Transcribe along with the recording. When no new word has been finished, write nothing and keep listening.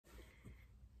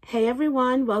Hey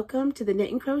everyone, welcome to the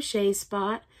Knit and Crochet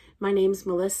Spot. My name's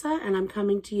Melissa and I'm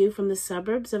coming to you from the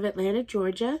suburbs of Atlanta,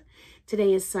 Georgia.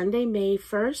 Today is Sunday, May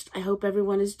 1st. I hope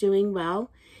everyone is doing well.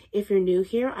 If you're new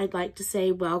here, I'd like to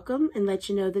say welcome and let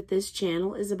you know that this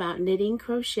channel is about knitting,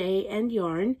 crochet, and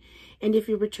yarn. And if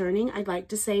you're returning, I'd like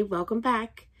to say welcome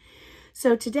back.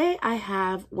 So today I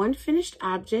have one finished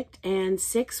object and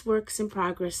 6 works in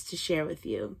progress to share with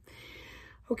you.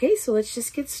 Okay, so let's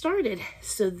just get started.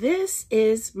 So this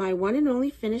is my one and only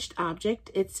finished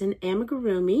object. It's an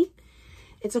amigurumi.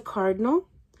 It's a cardinal.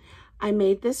 I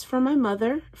made this for my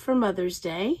mother for Mother's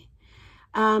Day.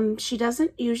 She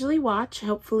doesn't usually watch.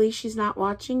 Hopefully she's not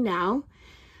watching now.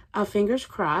 Fingers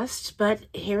crossed. But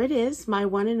here it is, my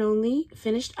one and only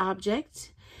finished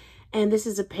object. And this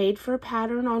is a paid for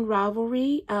pattern on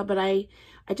Ravelry. But I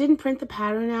didn't print the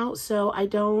pattern out, so I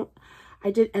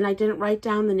didn't write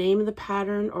down the name of the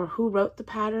pattern or who wrote the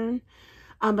pattern,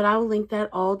 but I will link that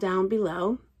all down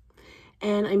below.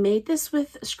 And I made this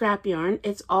with scrap yarn.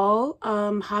 It's all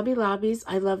Hobby Lobby's.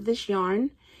 I love this yarn,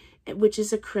 which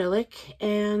is acrylic,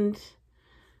 and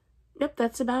yep,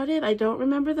 that's about it. I don't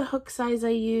remember the hook size I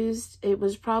used. It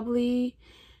was probably,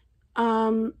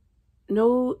 it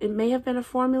may have been a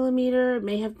 4mm, it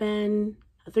may have been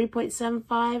a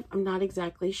 3.75. I'm not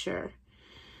exactly sure.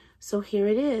 So here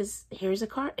it is. Here's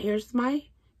my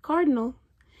cardinal,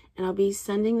 and I'll be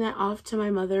sending that off to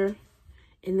my mother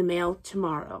in the mail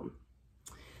tomorrow.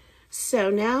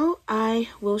 So now I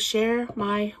will share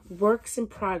my works in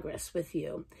progress with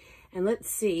you. And let's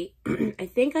see, I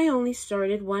think I only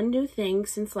started one new thing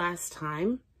since last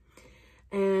time,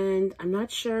 and I'm not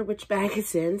sure which bag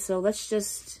it's in, so let's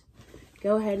just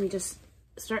go ahead and just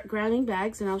start grabbing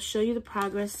bags, and I'll show you the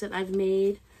progress that I've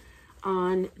made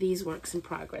on these works in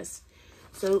progress.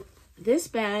 So this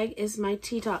bag is a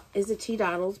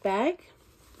T-Doddles bag,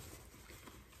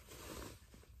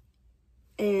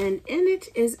 and in it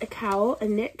is a cowl, a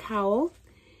knit cowl,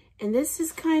 and this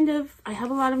is I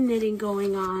have a lot of knitting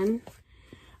going on.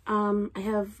 I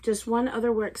have just one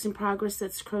other works in progress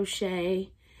that's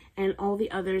crochet, and all the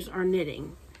others are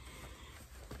knitting.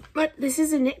 But this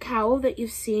is a knit cowl that you've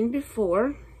seen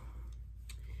before,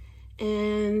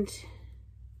 and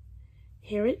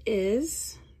here it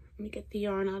is. Let me get the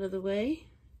yarn out of the way.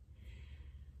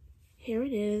 Here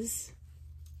it is.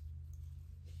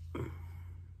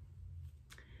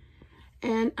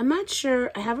 And I'm not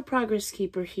sure, I have a progress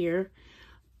keeper here,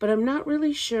 but I'm not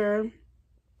really sure.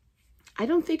 I'm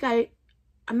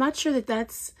not sure that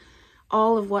that's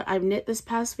all of what I've knit this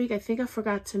past week. I think I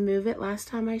forgot to move it last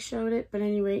time I showed it, but at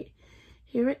any rate,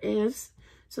 here it is.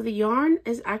 So the yarn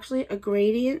is actually a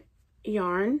gradient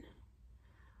yarn.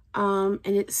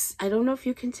 And it's, I don't know if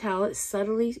you can tell, it's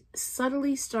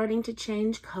subtly starting to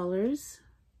change colors.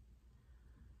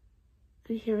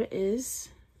 And here it is.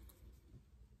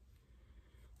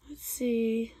 Let's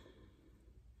see.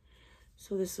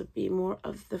 So this would be more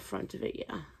of the front of it,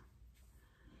 yeah.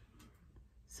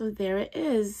 So there it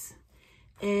is.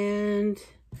 And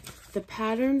the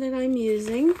pattern that I'm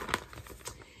using,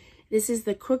 this is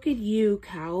the Crooked U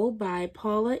cowl by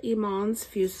Paula Imans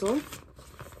Fusel.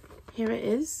 Here it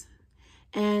is.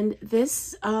 And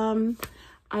this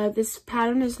this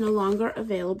pattern is no longer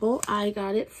available. I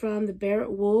got it from the Barrett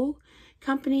Wool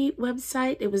Company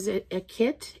website. It was a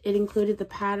kit. It included the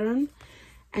pattern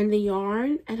and the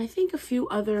yarn and I think a few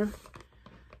other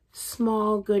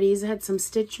small goodies. It had some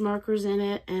stitch markers in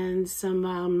it and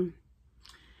some,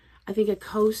 I think a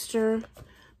coaster.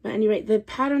 But anyway, the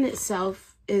pattern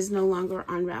itself is no longer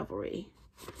on Ravelry.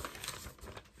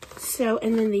 So,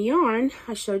 and then the yarn,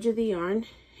 I showed you the yarn.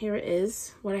 Here it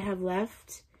is, what I have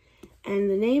left. And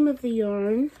the name of the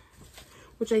yarn,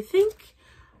 which I think,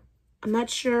 I'm not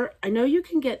sure, I know you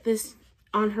can get this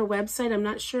on her website. I'm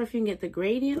not sure if you can get the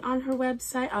gradient on her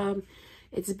website.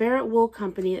 It's Barrett Wool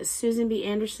Company. It's Susan B.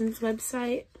 Anderson's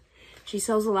website. She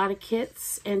sells a lot of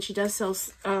kits, and she does sell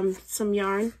some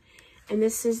yarn. And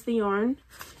this is the yarn.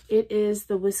 It is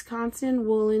the Wisconsin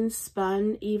Woolen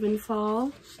Spun Even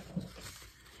Fall.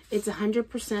 It's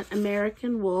 100%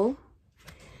 American wool.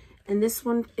 And this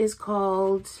one is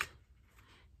called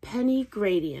Penny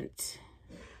Gradient.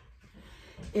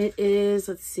 It is,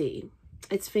 let's see,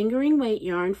 it's fingering weight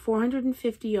yarn,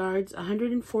 450 yards,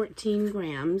 114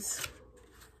 grams.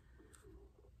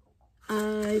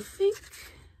 I think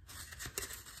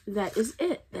that is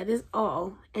it. That is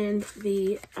all. And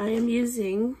the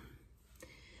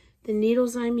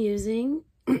needles I'm using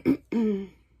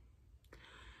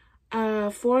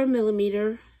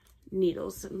 4mm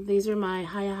needles. These are my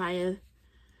Haya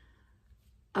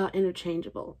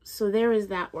interchangeable. So there is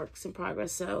that works in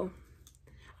progress. So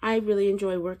I really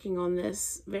enjoy working on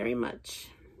this very much.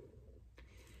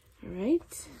 All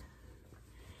right.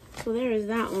 So there is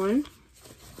that one.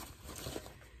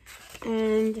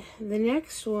 And the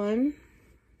next one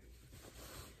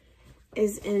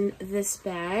is in this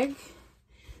bag.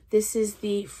 This is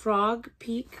the Frog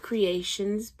Peak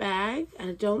Creations bag.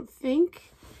 I don't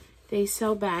think they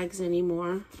sell bags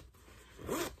anymore.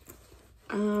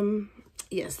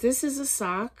 Yes, this is a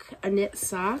sock, a knit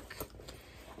sock.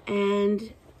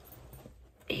 And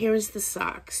here's the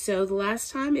sock. So the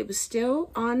last time it was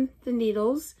still on the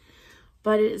needles,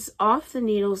 but it is off the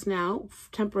needles now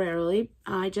temporarily.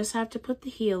 I just have to put the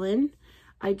heel in.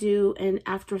 I do an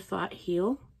afterthought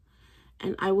heel,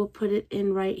 and I will put it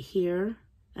in right here.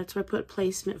 That's where I put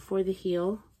placement for the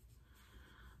heel.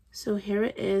 So here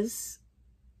it is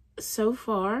so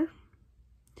far.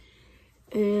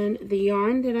 And the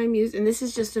yarn that I'm using, and this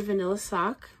is just a vanilla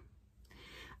sock.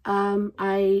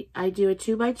 I do a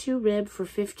 2x2 rib for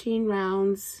 15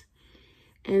 rounds.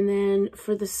 And then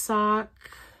for the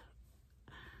sock,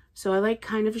 so I like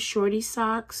kind of a shorty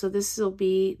sock. So this will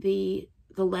be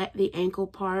the ankle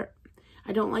part.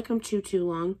 I don't like them too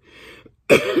long.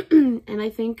 And I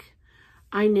think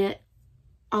I knit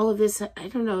all of this, I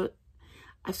don't know,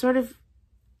 I sort of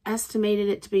estimated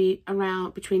it to be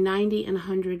around between 90 and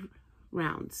 100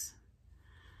 rounds.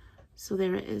 So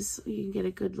there it is. You can get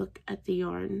a good look at the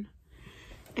yarn.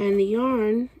 And the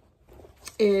yarn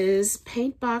is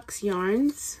Paint Box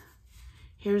Yarns.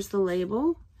 Here's the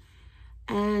label.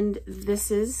 And this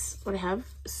is what I have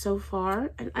so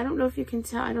far. And I don't know if you can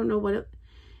tell. I don't know what it,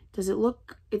 does it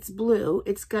look, it's blue.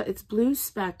 It's blue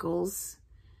speckles.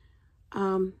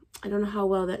 I don't know how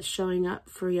well that's showing up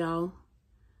for y'all.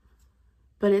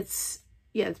 But it's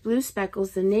blue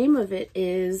speckles. The name of it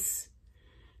is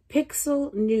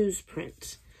Pixel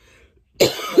Newsprint.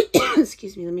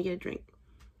 Excuse me, let me get a drink.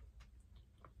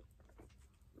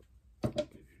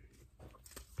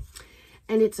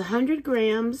 And it's 100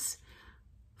 grams,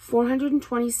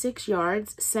 426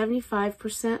 yards,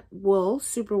 75% wool,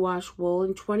 superwash wool,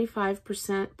 and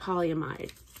 25%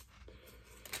 polyamide.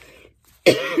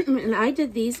 And I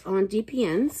did these on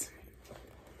DPNs.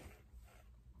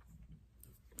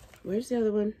 Where's the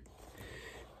other one?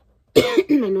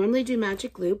 I normally do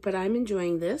magic loop, but I'm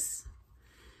enjoying this.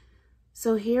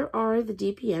 So here are the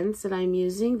DPNs that I'm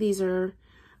using. These are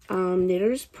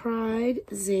Knitter's Pride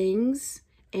Zings,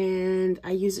 and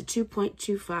I use a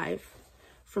 2.25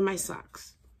 for my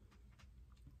socks.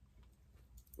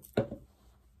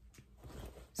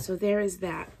 So there is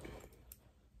that.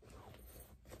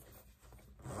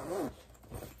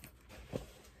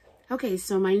 Okay,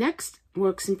 so my next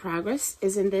works in progress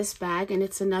is in this bag, and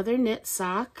it's another knit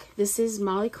sock. This is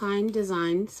Molly Klein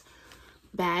Designs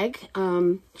bag.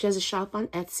 She has a shop on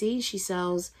Etsy. She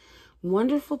sells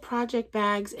wonderful project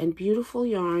bags and beautiful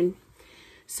yarn.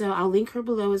 So I'll link her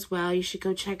below as well. You should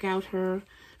go check out her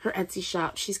Etsy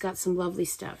shop. She's got some lovely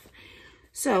stuff.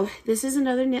 So this is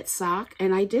another knit sock,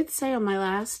 and I did say on my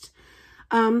last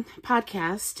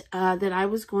podcast that I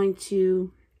was going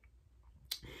to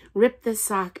rip this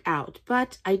sock out,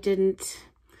 but I didn't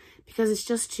because it's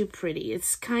just too pretty.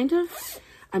 It's kind of,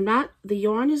 the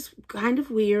yarn is kind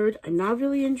of weird. I'm not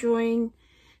really enjoying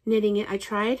knitting it. I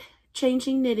tried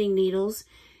changing knitting needles.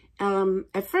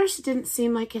 At first it didn't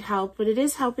seem like it helped, but it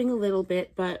is helping a little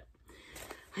bit, but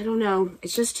I don't know.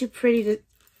 It's just too pretty to,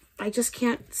 I just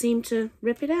can't seem to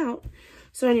rip it out.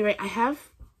 So anyway, I have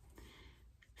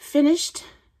finished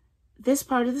this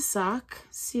part of the sock.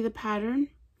 See the pattern?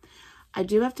 I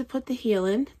do have to put the heel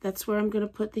in. That's where I'm going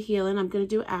to put the heel in. I'm going to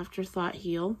do afterthought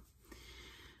heel.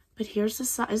 But here's the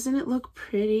sock. Doesn't it look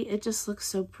pretty? It just looks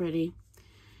so pretty.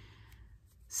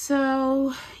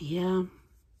 So, yeah.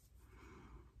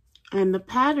 And the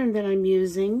pattern that I'm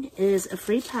using is a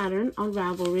free pattern on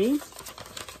Ravelry.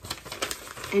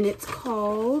 And it's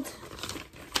called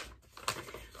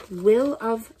Will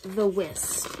of the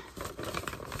Wisp.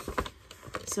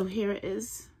 So here it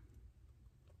is.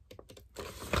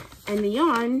 And the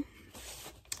yarn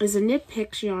is a Knit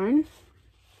Picks yarn.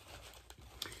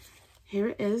 Here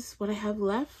it is, what I have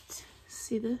left.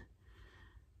 See the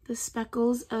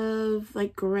speckles of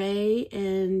like gray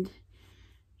and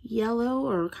yellow,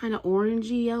 or kind of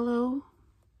orangey yellow.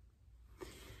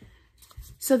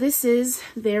 So this is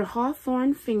their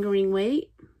Hawthorn fingering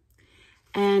weight,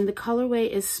 and the colorway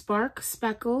is Spark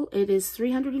Speckle. It is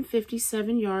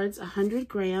 357 yards, 100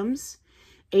 grams,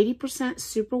 80%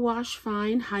 superwash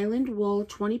fine Highland wool,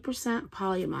 20%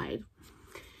 polyamide,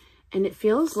 and it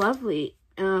feels lovely.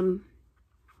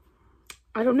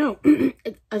 I don't know.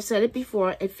 I've said it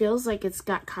before. It feels like it's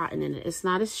got cotton in it. It's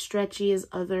not as stretchy as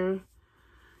other,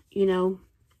 you know,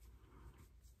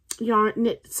 yarn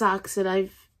knit socks that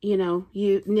I've, you know,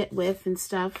 knit with and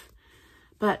stuff.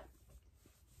 But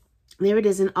there it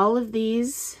is. And all of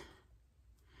these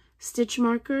stitch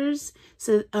markers.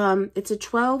 So it's a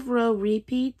 12-row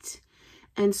repeat.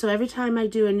 And so every time I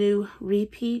do a new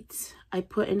repeat, I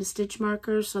put in a stitch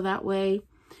marker. So that way,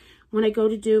 when I go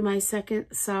to do my second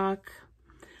sock,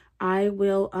 I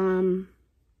will,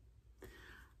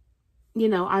 you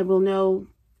know, I will know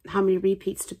how many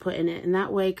repeats to put in it. And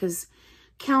that way, because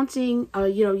counting,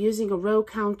 you know, using a row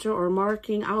counter or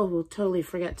marking, I will totally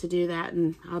forget to do that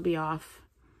and I'll be off.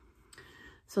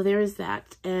 So there is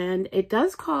that. And it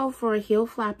does call for a heel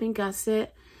flapping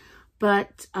gusset,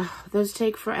 but those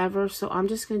take forever. So I'm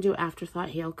just going to do afterthought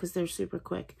heel because they're super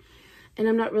quick. And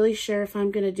I'm not really sure if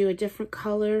I'm going to do a different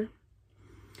color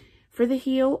for the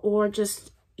heel or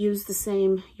just use the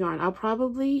same yarn. I'll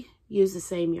probably use the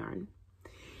same yarn.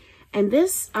 And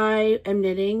this I am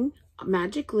knitting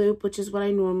magic loop, which is what I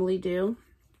normally do.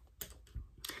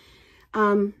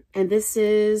 And this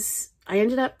is, I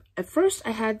ended up, at first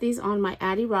I had these on my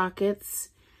Addy Rockets.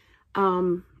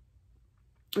 It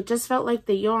just felt like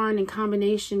the yarn in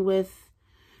combination with,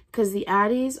 because the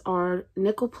Addies are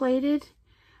nickel plated,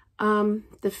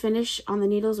 the finish on the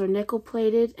needles are nickel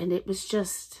plated, and it was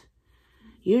just,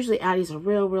 usually Addies are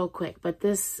real quick, but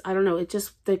this, I don't know, it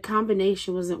just, the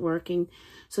combination wasn't working.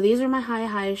 So these are my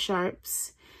high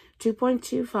sharps,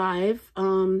 2.25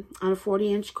 on a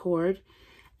 40-inch cord,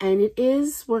 and it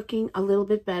is working a little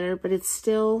bit better, but it's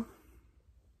still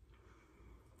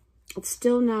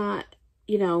not,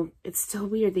 you know, it's still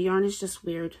weird. The yarn is just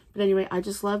weird. But anyway, I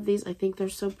just love these. I think they're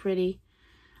so pretty.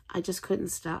 I just couldn't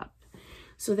stop.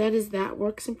 So that is that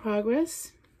works in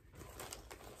progress.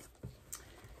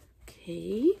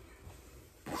 Okay.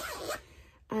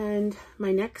 And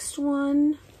my next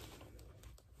one,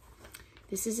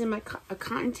 this is in my a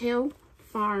Cottontail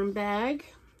Farm bag.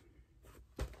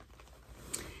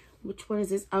 Which one is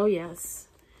this? Oh, yes.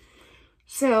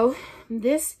 So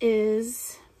this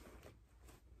is,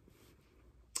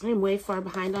 I'm way far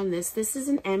behind on this. This is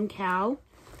an M-Cow.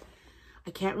 I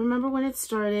can't remember when it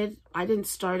started. I didn't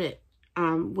start it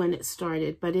when it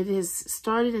started, but it has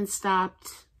started and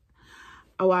stopped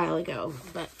a while ago,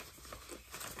 but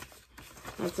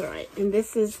that's all right. And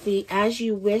this is the As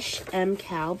You Wish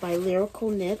M-Cow by Lyrical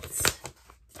Knits.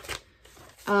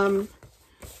 So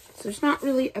there's not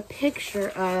really a picture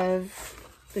of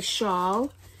the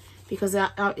shawl because you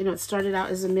know, it started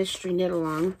out as a mystery knit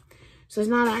along. So there's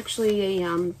not actually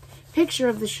a picture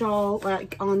of the shawl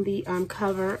like on the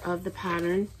cover of the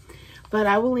pattern, but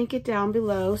I will link it down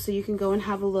below so you can go and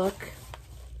have a look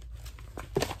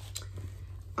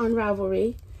on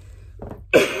Ravelry.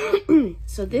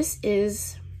 So this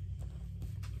is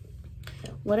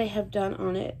what I have done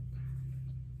on it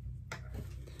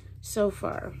so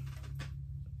far.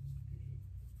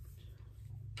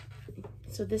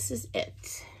 So this is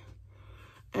it.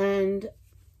 And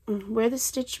where the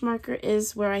stitch marker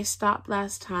is where I stopped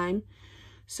last time.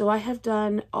 So I have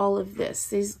done all of this.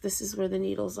 This is where the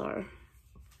needles are.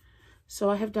 So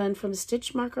I have done from the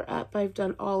stitch marker up, I've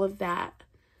done all of that.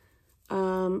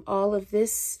 All of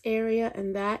this area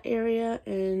and that area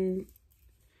and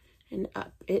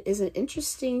up. It is an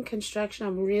interesting construction.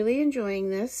 I'm really enjoying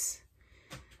this.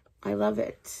 I love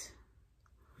it.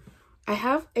 I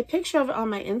have a picture of it on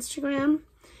my Instagram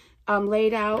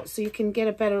laid out so you can get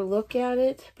a better look at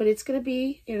it, but it's going to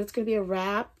be, you know, it's going to be a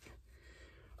wrap,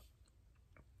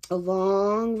 a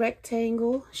long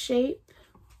rectangle shape.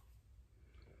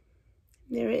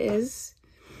 There it is.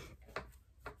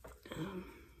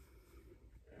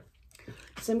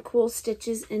 Some cool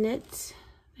stitches in it.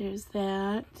 There's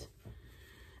that.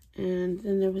 And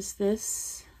then there was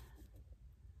this.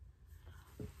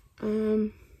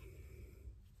 And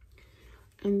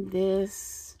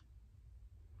this.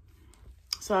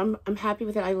 So I'm happy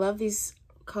with it. I love these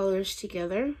colors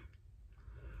together.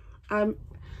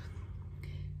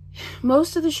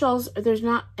 Most of the shawls, there's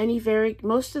not any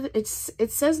most of the, it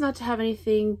says not to have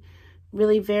anything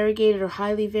really variegated or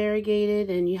highly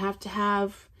variegated, and you have to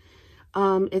have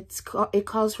it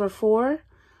calls for four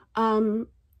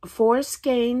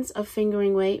skeins of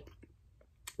fingering weight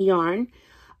yarn.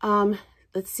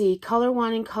 Let's see, color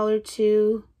 1 and color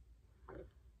 2,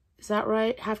 is that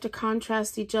right? Have to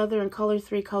contrast each other, and color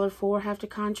 3, color 4 have to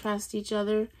contrast each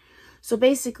other. So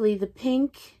basically the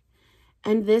pink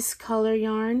and this color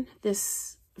yarn,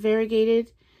 this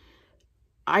variegated,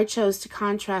 I chose to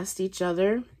contrast each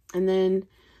other, and then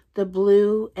the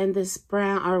blue and this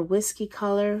brown or whiskey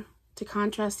color to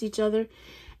contrast each other.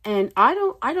 And I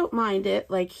don't mind it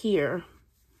like here,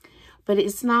 but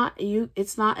it's not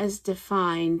as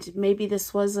defined. Maybe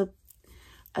this was a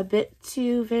bit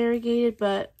too variegated,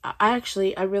 but I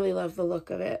really love the look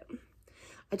of it.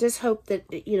 I just hope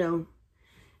that, you know,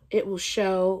 it will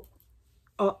show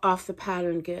off the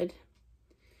pattern good.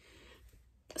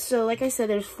 So like I said,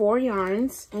 there's 4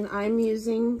 yarns, and I'm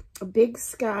using a Big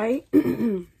Sky,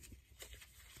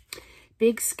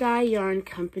 Big Sky Yarn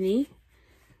Company.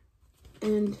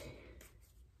 And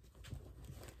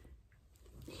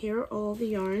here are all the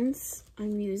yarns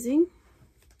I'm using.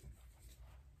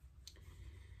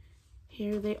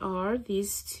 Here they are,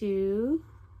 these 2.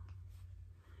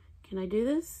 Can I do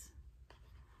this?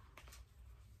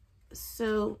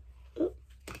 So,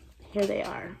 here they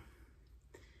are.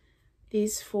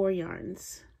 These 4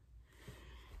 yarns.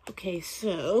 Okay,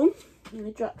 so,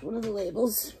 I dropped one of the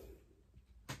labels.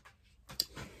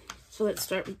 So let's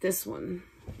start with this one.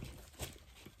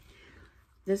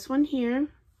 This one here,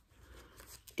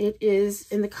 it is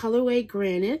in the colorway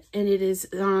Granite, and it is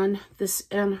on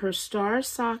her Star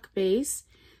Sock base,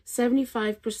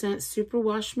 75%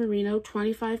 superwash merino,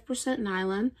 25%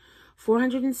 nylon,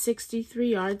 463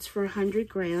 yards for 100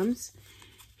 grams.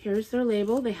 Here's their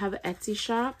label. They have an Etsy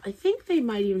shop. I think they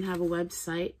might even have a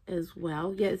website as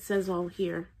well. Yeah, it says all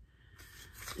here.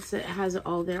 It has it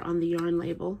all there on the yarn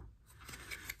label.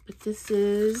 But this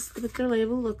is what their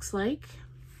label looks like.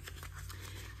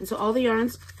 And so all the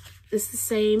yarns is the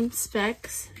same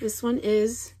specs. This one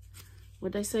is,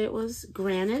 what did I say it was?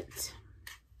 Granite.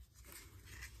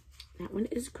 That one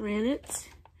is Granite.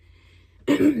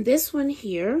 This one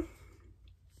here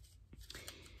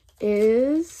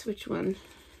is, which one?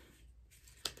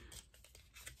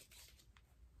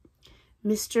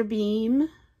 Mr. Beam.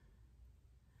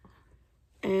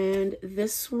 And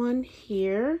this one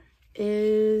here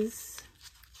is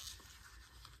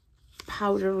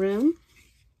Powder Room.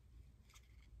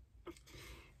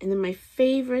 And then my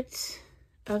favorite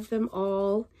of them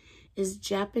all is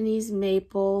Japanese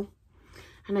Maple.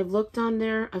 And I've looked on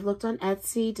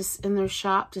Etsy, just in their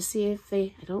shop, to see if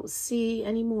I don't see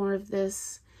any more of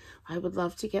this. I would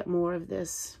love to get more of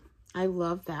this. I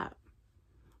love that.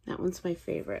 That one's my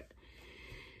favorite.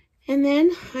 And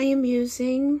then I am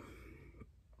using,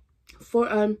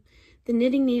 the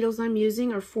knitting needles I'm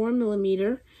using are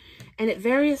 4mm. And at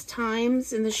various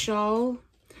times in the shawl,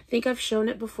 I think I've shown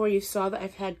it before, you saw that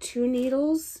I've had 2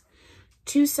 needles,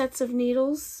 2 sets of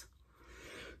needles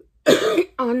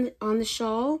on the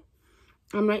shawl.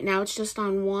 Right now it's just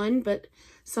on 1, but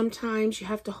sometimes you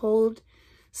have to hold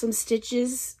some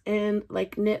stitches and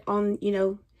like knit on, you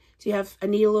know, so you have a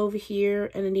needle over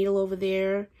here and a needle over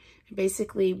there. And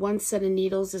basically one set of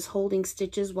needles is holding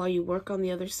stitches while you work on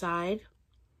the other side.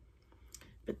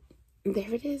 But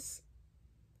there it is.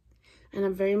 And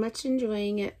I'm very much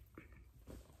enjoying it.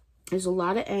 There's a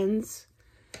lot of ends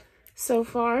so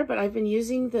far, but I've been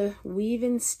using the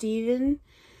Weavin' Steven,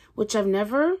 which I've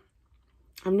never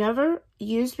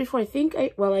used before. I think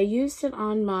I used it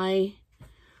on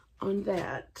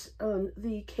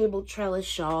the cable trellis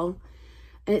shawl,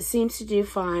 and it seems to do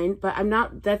fine, but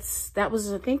that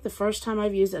was I think the first time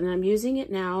I've used it, and I'm using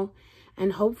it now,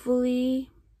 and hopefully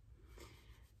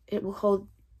it will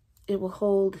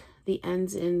hold the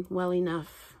ends in well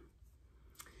enough.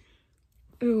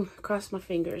 Ooh, cross my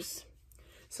fingers.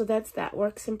 So that's that,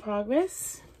 works in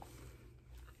progress.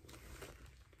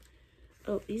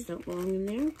 Oh, these don't belong in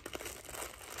there.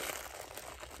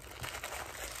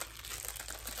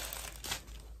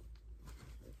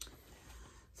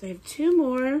 So I have 2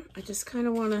 more. I just kind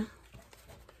of want to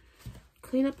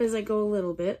clean up as I go a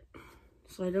little bit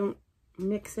so I don't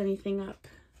mix anything up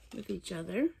with each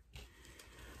other.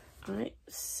 All right,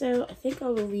 so I think I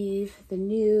will leave the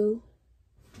new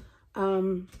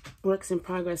works in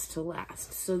progress to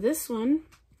last. So this one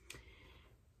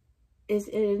is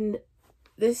in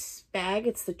this bag.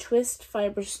 It's the Twist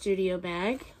Fiber Studio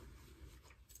bag.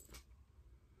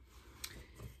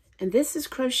 And this is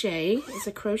crochet. It's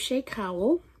a crochet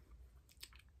cowl.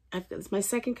 It's my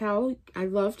second cowl. I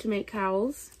love to make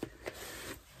cowls.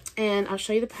 And I'll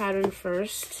show you the pattern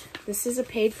first. This is a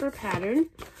paid for pattern,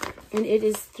 and it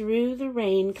is Through the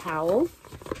Rain cowl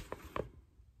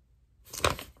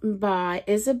by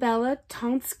Isabella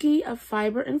Tonsky of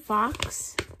Fiber and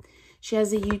Fox. She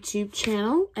has a YouTube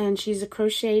channel, and she's a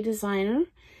crochet designer,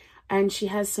 and she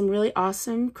has some really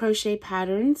awesome crochet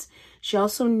patterns. She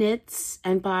also knits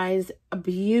and buys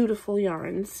beautiful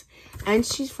yarns, and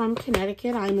she's from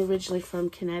Connecticut. I'm originally from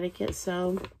Connecticut,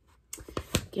 so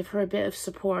give her a bit of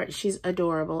support. She's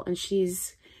adorable, and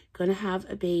she's gonna have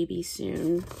a baby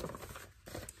soon.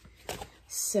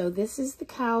 So this is the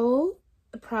cowl,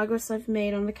 the progress I've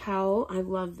made on the cowl. I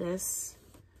love this.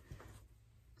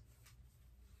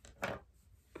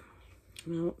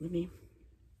 Well,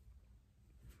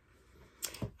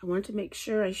 I want to make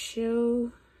sure I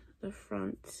show the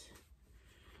front.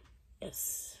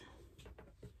 Yes.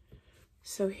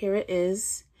 So here it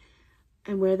is.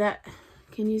 And where that,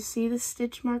 can you see the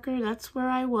stitch marker? That's where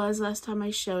I was last time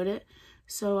I showed it.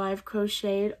 So I've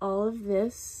crocheted all of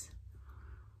this.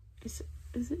 Is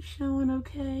it showing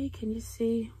okay? Can you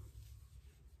see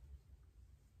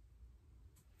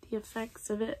the effects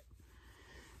of it?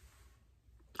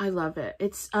 I love it.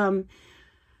 It's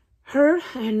her,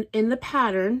 and in the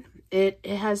pattern, it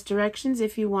has directions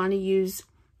if you want to use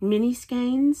mini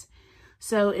skeins.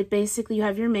 So it basically, you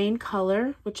have your main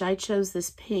color, which I chose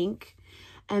this pink.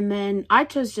 And then I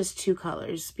chose just 2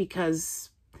 colors because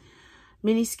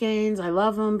mini skeins, I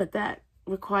love them, but that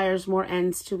requires more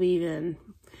ends to weave in.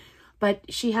 But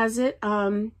she has it,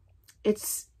 if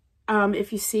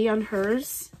you see on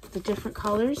hers, the different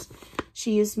colors,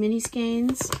 she used mini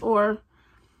skeins, or,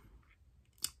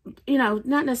 you know,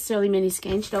 not necessarily mini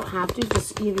skeins, you don't have to,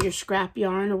 just either your scrap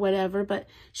yarn or whatever, but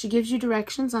she gives you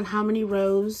directions on how many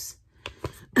rows.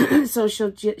 So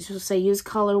she'll say use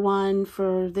color 1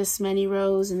 for this many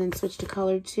rows and then switch to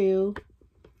color 2.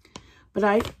 But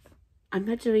I'm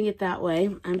not doing it that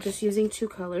way. I'm just using 2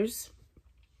 colors.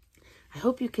 I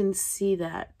hope you can see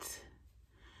that.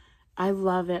 I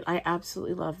love it. I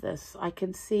absolutely love this. I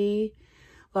can see,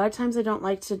 a lot of times I don't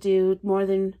like to do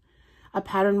a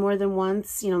pattern more than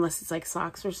once, you know, unless it's like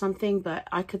socks or something, but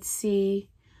I could see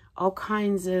all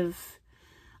kinds of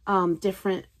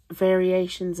different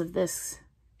variations of this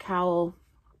cowl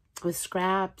with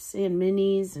scraps and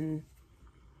minis, and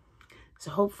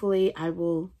so hopefully I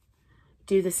will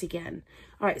do this again.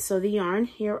 All right, so the yarn,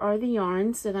 here are the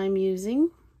yarns that I'm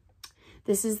using.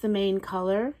 This is the main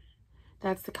color.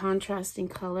 That's the contrasting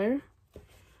color.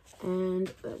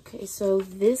 And okay, so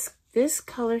this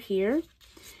color here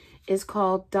is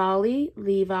called Dolly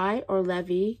Levi or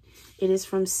Levy. It is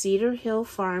from Cedar Hill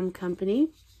Farm Company.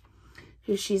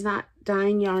 She's not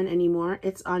dyeing yarn anymore.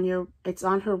 It's on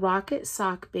her Rocket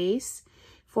sock base,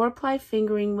 4-ply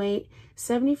fingering weight,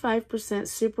 75%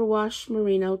 superwash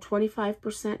merino,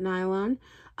 25% nylon,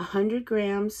 100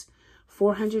 grams,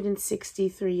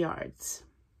 463 yards.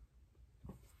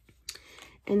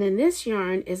 And then this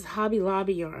yarn is Hobby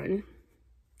Lobby yarn.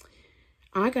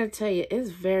 I gotta tell you, it's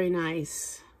very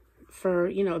nice for,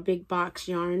 you know, a big box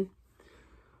yarn.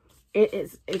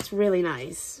 It's really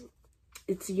nice.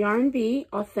 It's Yarn Bee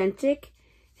Authentic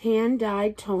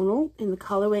Hand-Dyed Tonal, and the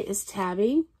colorway is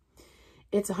Tabby.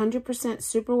 It's 100%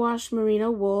 superwash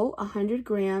merino wool, 100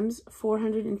 grams,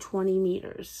 420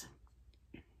 meters.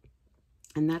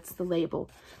 And that's the label.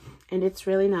 And it's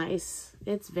really nice.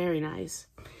 It's very nice.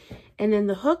 And then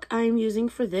the hook I'm using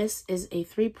for this is a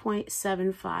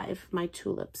 3.75, my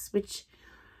tulips, which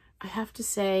I have to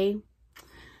say,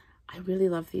 I really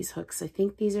love these hooks. I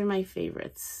think these are my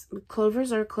favorites. The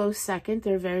clovers are a close second.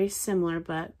 They're very similar,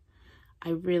 but I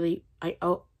really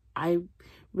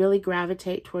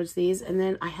gravitate towards these. And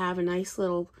then I have a nice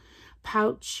little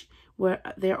pouch where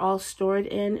they're all stored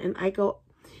in, and I go,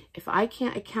 if I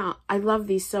can't account, I love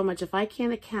these so much. If I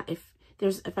can't account, if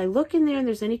I look in there and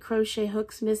there's any crochet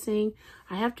hooks missing,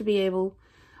 I have to be able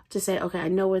to say, okay, I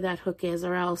know where that hook is,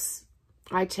 or else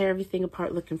I tear everything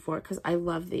apart looking for it, because I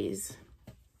love these.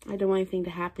 I don't want anything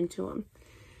to happen to them.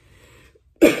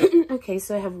 Okay,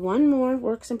 so I have one more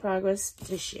works in progress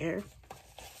to share.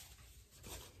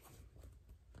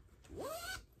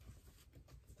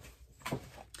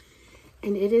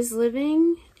 And it is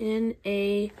living in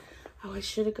a, oh, I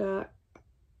should have got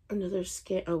another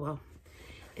scale. Oh, well.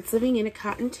 It's living in a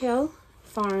Cottontail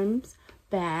Farms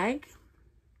bag.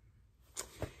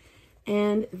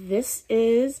 And this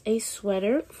is a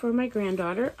sweater for my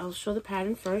granddaughter. I'll show the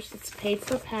pattern first. It's paid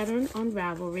for pattern on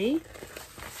Ravelry.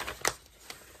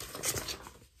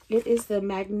 It is the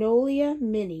Magnolia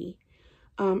Mini.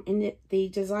 And the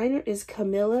designer is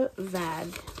Camilla Vad.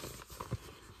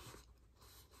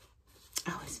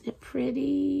 Oh, isn't it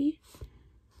pretty?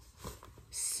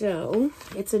 So,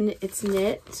 it's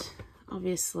knit,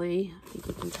 obviously, I think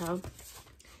you can tell.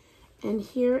 And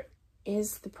here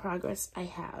is the progress I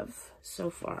have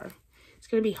so far. It's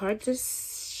going to be hard to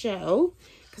show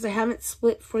because I haven't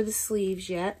split for the sleeves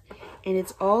yet, and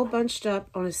it's all bunched up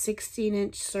on a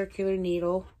 16-inch circular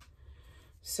needle,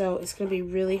 so it's going to be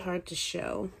really hard to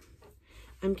show.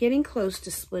 I'm getting close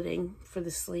to splitting for the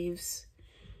sleeves,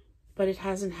 but it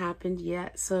hasn't happened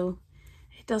yet, so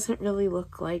it doesn't really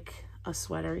look like a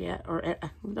sweater yet, or I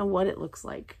don't know what it looks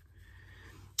like.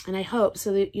 And I hope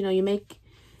so that, you know, you make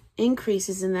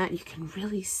increases in that, you can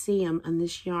really see them on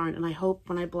this yarn, and I hope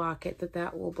when I block it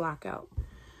that will block out.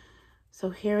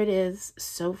 So here it is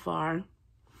so far,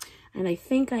 and I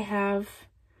think I have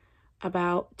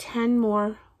about 10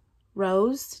 more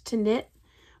rows to knit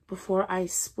before I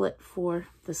split for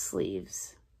the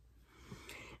sleeves.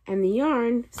 And the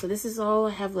yarn, so this is all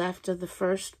I have left of the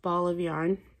first ball of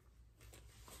yarn.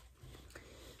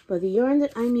 But the yarn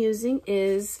that I'm using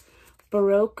is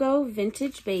Barocco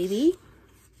Vintage Baby.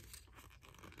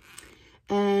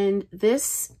 And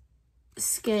this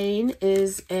skein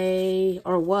is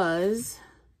was,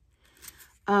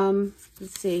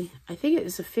 let's see, I think it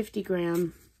was a 50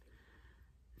 gram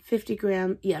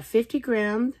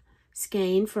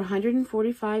skein for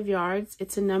 145 yards.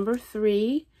 It's a number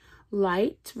 3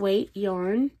 lightweight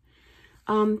yarn.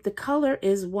 The color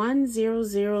is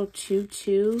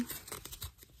 10022.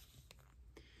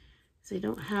 So they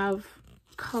don't have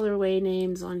colorway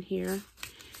names on here.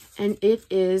 And it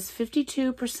is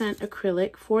 52%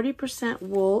 acrylic, 40%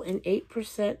 wool, and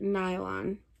 8%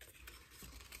 nylon.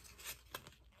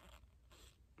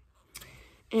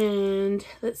 And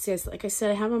let's see, like I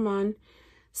said, I have them on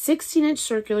 16-inch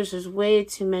circulars. There's way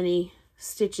too many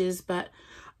stitches, but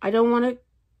I don't want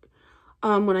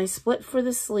to, when I split for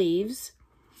the sleeves,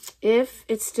 if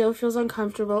it still feels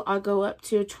uncomfortable, I'll go up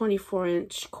to a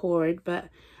 24-inch cord, but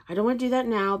I don't want to do that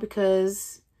now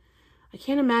because I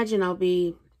can't imagine I'll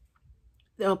be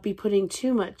putting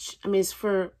too much. I mean, it's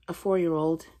for a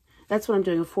 4-year-old. That's what I'm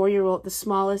doing, a 4-year-old, the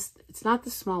smallest. It's not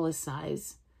the smallest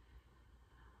size.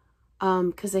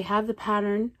 Because they have the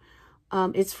pattern.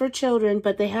 It's for children,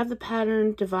 but they have the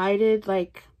pattern divided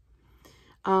like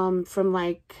from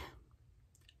like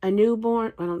a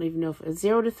newborn, I don't even know if it's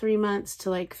 0 to 3 months to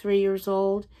like 3 years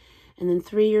old. And then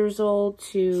 3 years old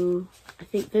to, I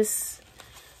think this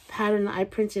pattern that I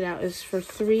printed out is for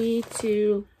 3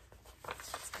 to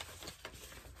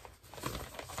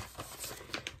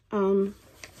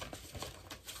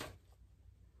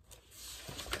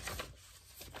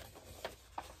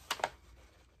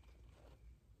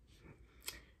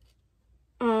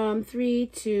 3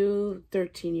 to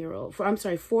 13-year-old. I'm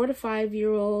sorry, 4 to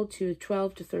 5-year-old to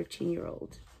 12 to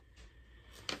 13-year-old.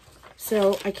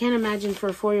 So I can't imagine for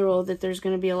a 4-year-old that there's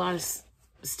going to be a lot of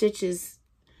stitches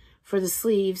for the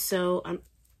sleeves. So I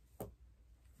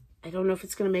don't know if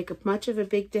it's going to make much of a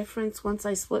big difference once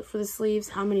I split for the sleeves,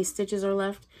 how many stitches are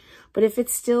left. But if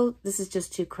it's still, this is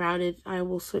just too crowded, I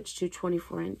will switch to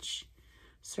 24-inch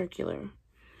circular.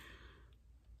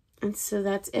 And so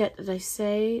that's it. Did I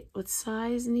say what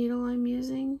size needle I'm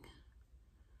using?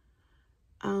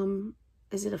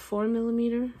 Is it a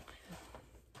 4mm?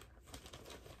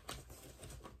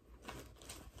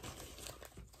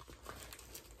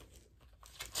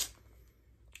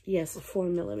 Yes, a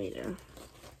 4mm.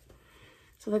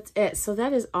 So that's it. So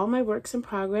that is all my works in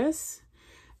progress.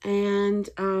 And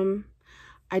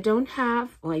I don't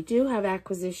have, well, I do have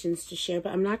acquisitions to share,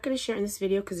 but I'm not going to share it in this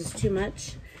video because it's too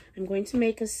much. I'm going to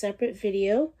make a separate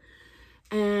video.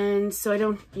 And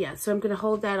so so I'm going to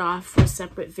hold that off for a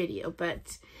separate video.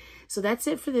 But so that's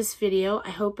it for this video.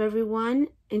 I hope everyone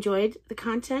enjoyed the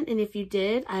content. And if you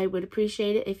did, I would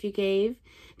appreciate it if you gave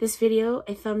this video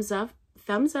a thumbs up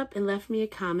and left me a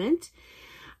comment.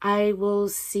 I will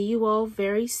see you all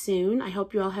very soon. I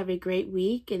hope you all have a great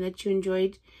week and that you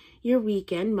enjoyed your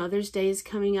weekend. Mother's Day is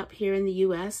coming up here in the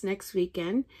U.S. next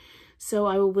weekend. So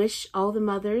I will wish all the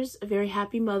mothers a very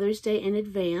happy Mother's Day in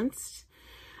advance.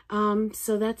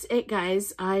 So that's it,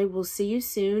 guys. I will see you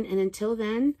soon. And until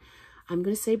then, I'm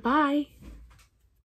going to say bye.